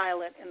civilian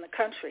pilot in the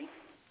country.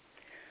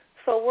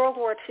 So World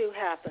War II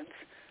happens.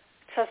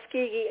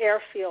 Tuskegee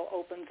Airfield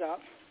opens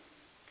up,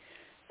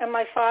 and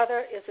my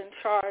father is in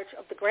charge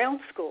of the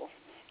ground school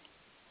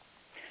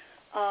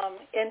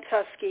in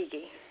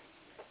Tuskegee.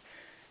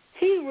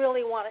 He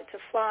really wanted to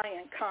fly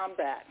in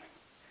combat,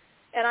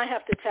 and I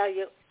have to tell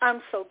you,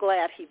 I'm so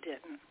glad he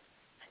didn't,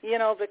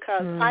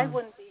 because I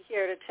wouldn't be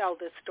here to tell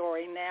this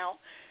story now,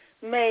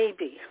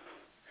 maybe.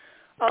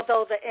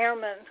 Although the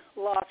airmen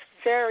lost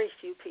very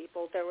few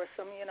people, there were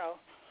some,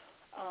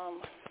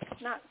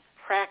 not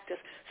practice,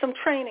 some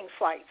training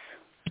flights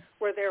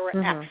where there were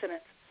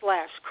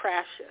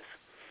accidents/crashes.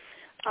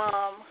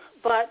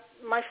 But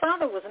my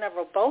father was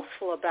never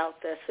boastful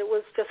about this. It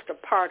was just a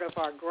part of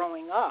our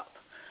growing up,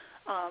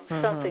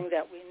 something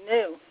that we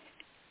knew.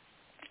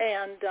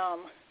 And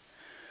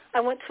I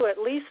went to at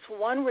least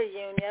one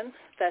reunion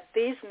that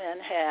these men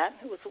had.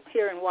 It was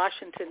here in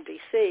Washington,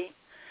 D.C.,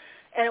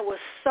 and it was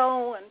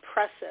so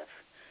impressive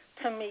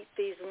to meet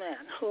these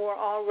men who were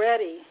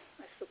already,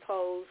 I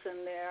suppose,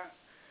 in their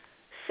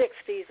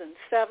 60s and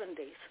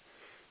 70s.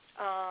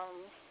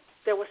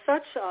 There was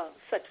such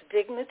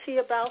dignity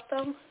about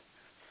them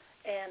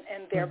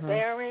and their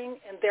bearing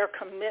and their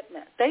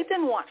commitment. They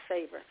didn't want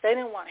favors. They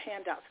didn't want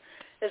handouts.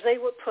 As they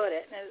would put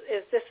it,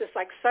 this is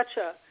like such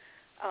a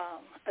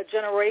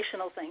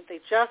generational thing.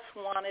 They just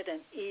wanted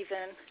an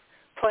even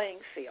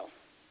playing field.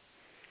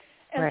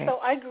 And so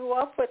I grew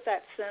up with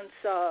that sense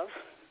of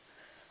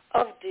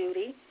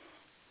duty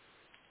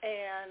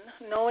and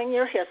knowing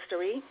your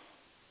history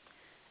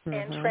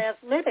and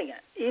transmitting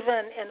it,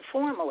 even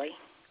informally,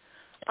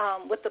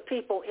 with the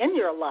people in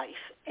your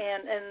life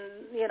and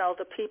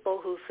the people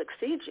who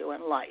succeed you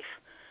in life.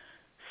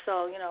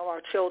 So,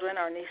 our children,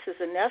 our nieces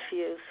and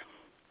nephews.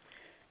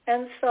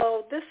 And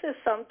so this is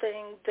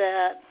something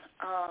that,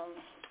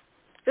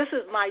 this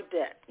is my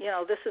bit.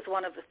 This is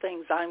one of the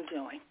things I'm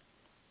doing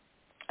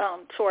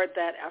toward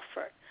that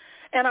effort.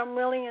 And I'm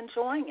really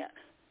enjoying it.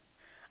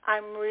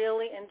 And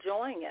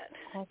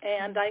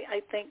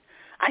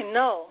I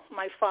know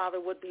my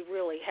father would be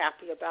really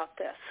happy about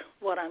this,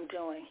 what I'm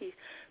doing. He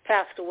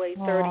passed away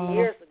 30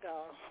 years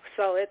ago.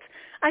 So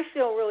I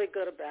feel really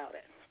good about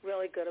it,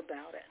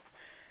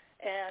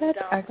 And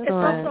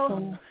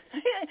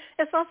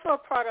it's also a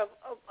part of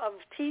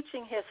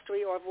teaching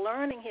history or of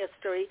learning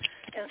history.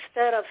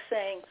 Instead of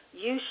saying,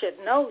 you should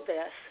know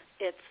this,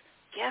 it's,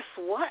 guess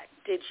what?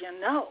 Did you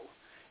know?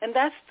 And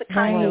that's the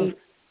kind of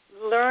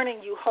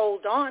learning you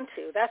hold on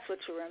to. That's what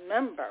you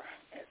remember.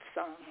 It's,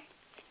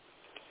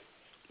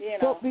 you know.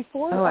 Well,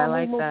 before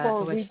we move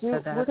forward,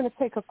 we're going to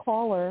take a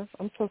caller.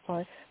 I'm so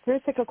sorry. We're going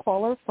to take a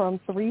caller from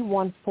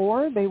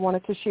 314. They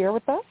wanted to share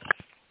with us.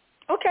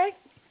 Okay.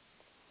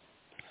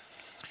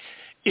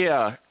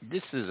 Yeah,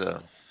 this is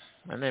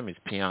my name is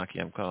Pianki.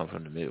 I'm calling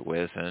from the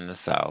Midwest and the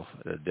South,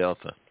 the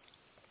Delta.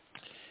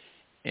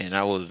 And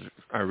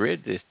I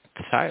read this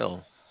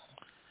title,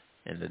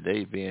 and the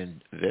day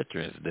being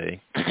Veterans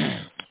Day,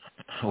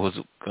 I was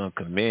going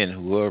to commend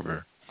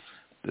whoever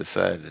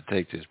decided to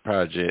take this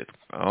project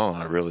on.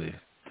 I really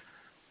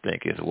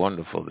think it's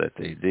wonderful that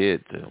they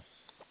did to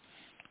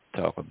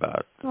talk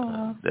about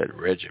that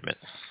regiment.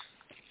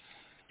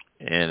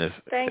 And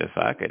if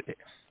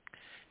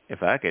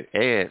I could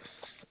add,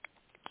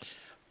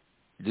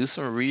 do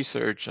some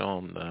research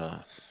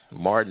on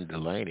Martin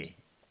Delaney.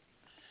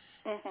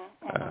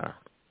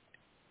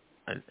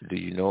 Do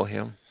you know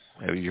him?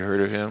 Have you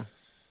heard of him?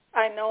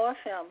 I know of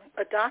him.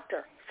 A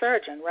doctor,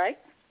 surgeon, right?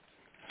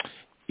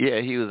 Yeah,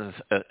 he was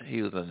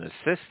an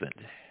assistant,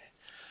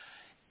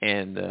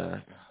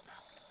 and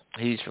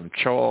he's from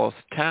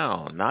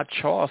Charlestown, not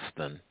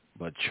Charleston,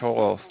 but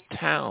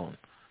Charlestown,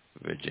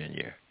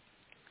 Virginia.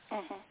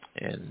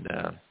 And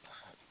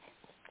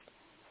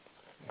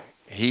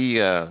he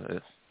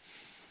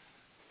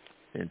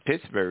in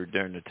Pittsburgh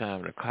during the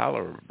time of the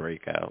cholera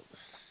breakout,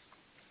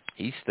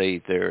 he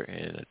stayed there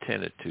and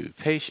attended to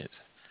patients,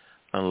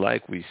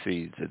 unlike we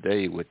see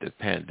today with the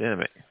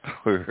pandemic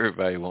where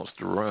everybody wants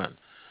to run.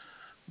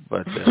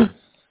 But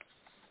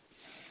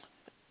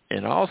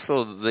and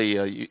also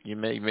you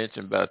may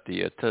mention about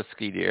the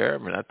Tuskegee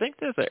Airmen. I think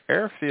there's an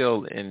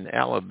airfield in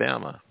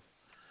Alabama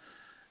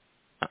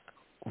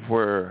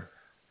where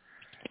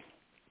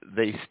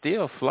they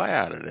still fly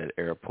out of that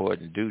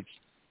airport and do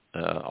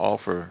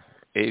offer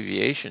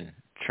aviation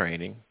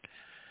training.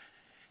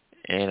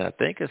 And I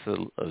think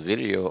it's a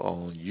video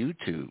on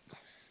YouTube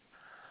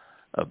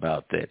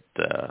about that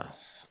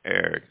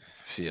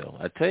airfield.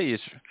 I tell you,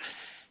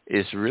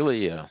 it's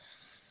really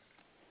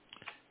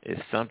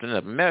it's something.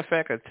 Matter of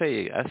fact, I tell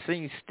you, I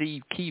seen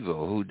Steve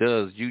Kivo, who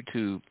does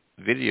YouTube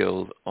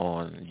videos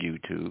on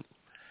YouTube,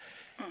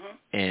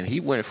 and he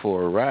went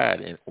for a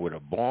ride with a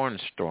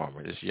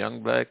barnstormer, this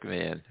young black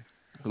man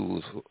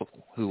who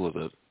was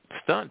a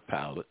stunt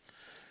pilot,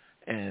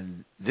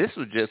 and this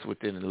was just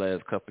within the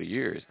last couple of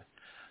years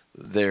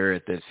there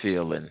at that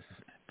field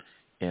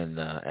in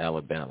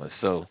Alabama.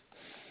 So,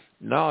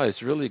 no,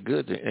 it's really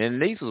good.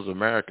 And these was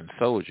American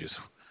soldiers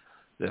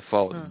that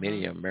fought in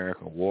many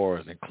American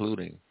wars,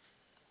 including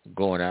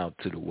going out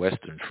to the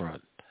Western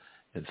Front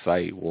and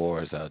fight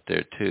wars out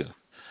there too.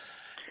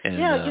 And,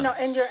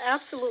 and you're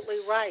absolutely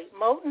right.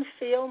 Moulton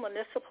Field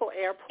Municipal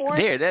Airport.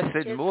 There, that's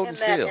it, Moulton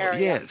Field.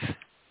 Area. Yes.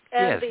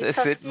 And yes, the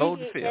that's it,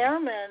 Moulton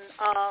Field.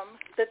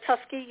 The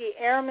Tuskegee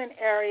Airmen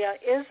area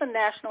is a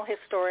National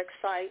Historic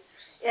Site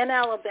in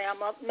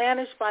Alabama,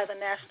 managed by the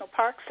National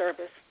Park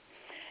Service.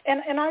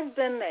 And I've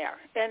been there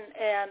and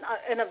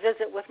in a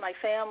visit with my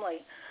family.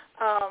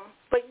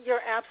 But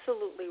you're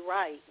absolutely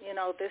right. You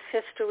know, this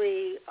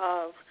history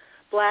of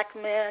black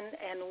men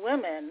and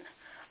women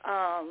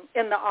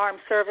in the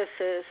armed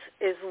services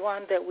is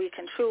one that we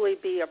can truly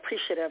be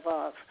appreciative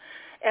of.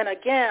 And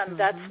again,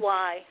 that's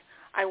why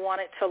I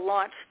wanted to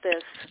launch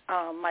this,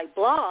 my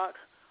blog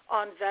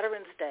on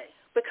Veterans Day,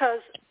 because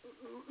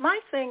my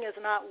thing is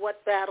not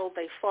what battle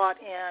they fought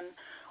in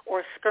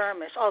or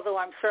skirmish, although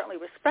I'm certainly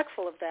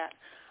respectful of that.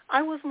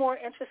 I was more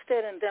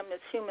interested in them as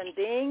human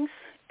beings,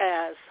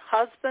 as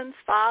husbands,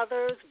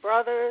 fathers,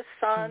 brothers,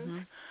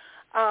 sons,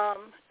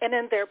 and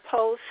in their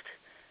post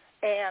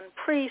and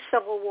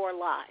pre-Civil War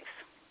lives.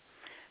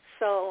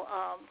 So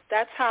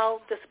that's how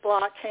this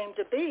blog came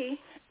to be,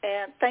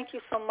 and thank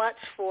you so much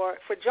for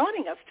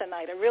joining us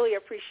tonight. I really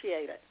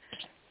appreciate it.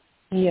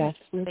 Yes,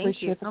 we Thank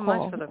appreciate you the so call.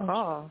 much for the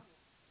call.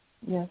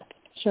 Yes.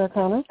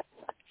 Cherekana?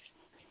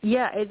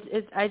 Yeah,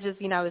 I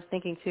just, I was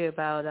thinking too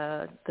about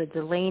the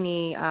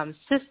Delaney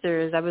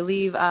sisters. I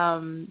believe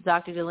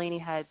Dr. Delaney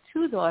had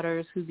two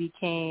daughters who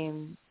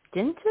became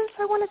dentists,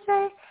 I want to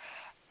say.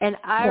 And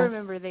I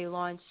remember they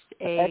launched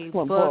a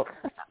book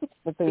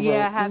that they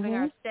wrote. Having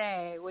Our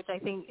Say, which I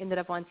think ended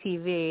up on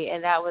TV.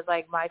 And that was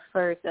like my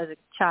first as a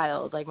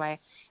child, like my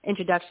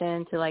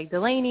introduction to like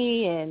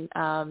Delaney and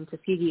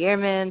Tuskegee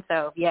Airmen.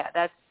 So yeah,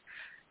 that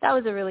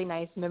was a really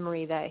nice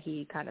memory that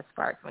he kind of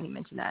sparked when he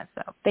mentioned that.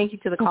 So thank you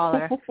to the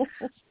caller.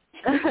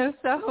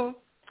 So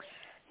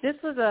this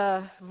was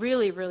a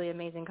really, really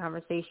amazing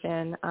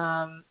conversation.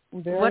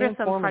 What are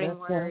some parting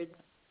words?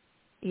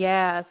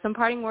 Yeah, some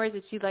parting words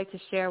that you'd like to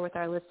share with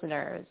our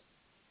listeners.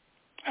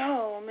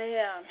 Oh,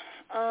 man.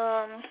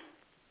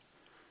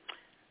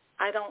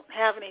 I don't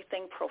have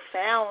anything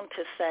profound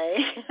to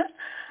say.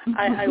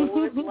 I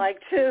would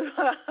like to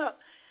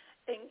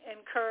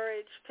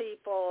encourage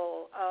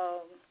people.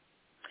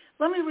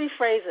 let me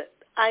rephrase it.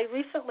 I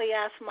recently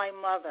asked my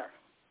mother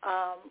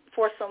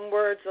for some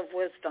words of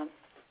wisdom,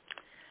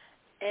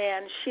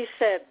 and she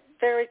said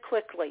very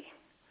quickly,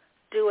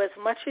 do as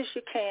much as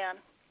you can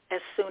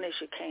as soon as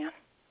you can.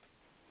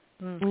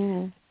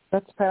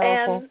 That's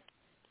powerful.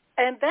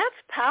 And that's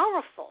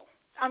powerful.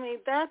 I mean,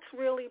 that's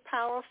really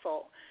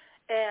powerful.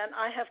 And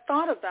I have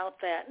thought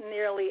about that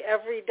nearly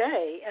every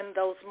day in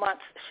those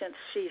months since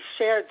she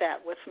shared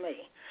that with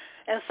me.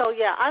 And so,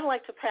 yeah, I'd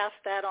like to pass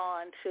that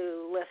on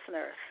to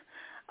listeners.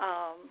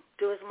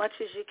 Do as much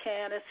as you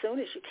can as soon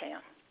as you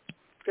can,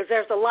 because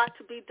there's a lot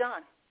to be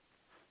done.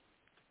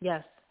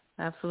 Yes,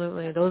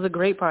 absolutely. Those are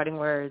great parting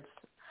words.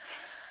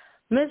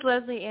 Ms.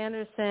 Leslie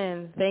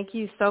Anderson, thank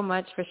you so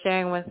much for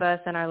sharing with us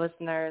and our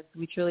listeners.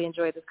 We truly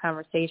enjoyed this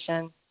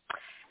conversation.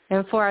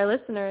 And for our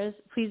listeners,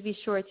 please be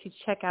sure to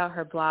check out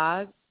her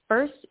blog,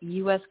 First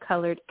U.S.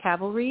 Colored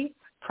Cavalry,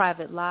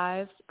 Private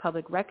Lives,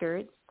 Public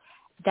Records.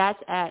 That's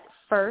at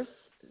first,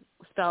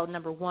 spelled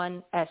number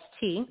 1,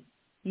 ST,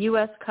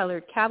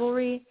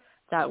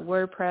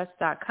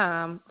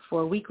 uscoloredcavalry.wordpress.com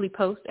for weekly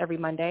posts every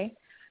Monday.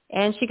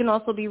 And she can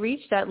also be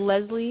reached at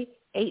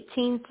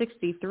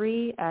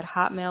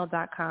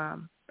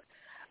leslie1863@hotmail.com.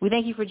 We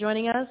thank you for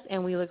joining us,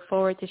 and we look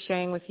forward to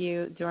sharing with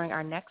you during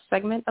our next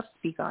segment of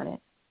Speak On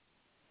It.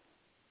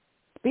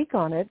 Speak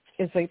On It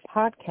is a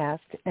podcast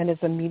and is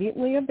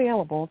immediately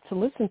available to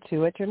listen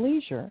to at your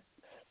leisure.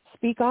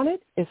 Speak On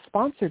It is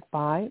sponsored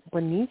by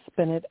Bernice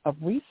Bennett of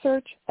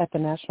Research at the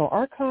National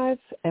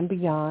Archives and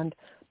Beyond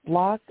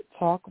Blog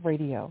Talk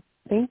Radio.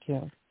 Thank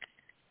you.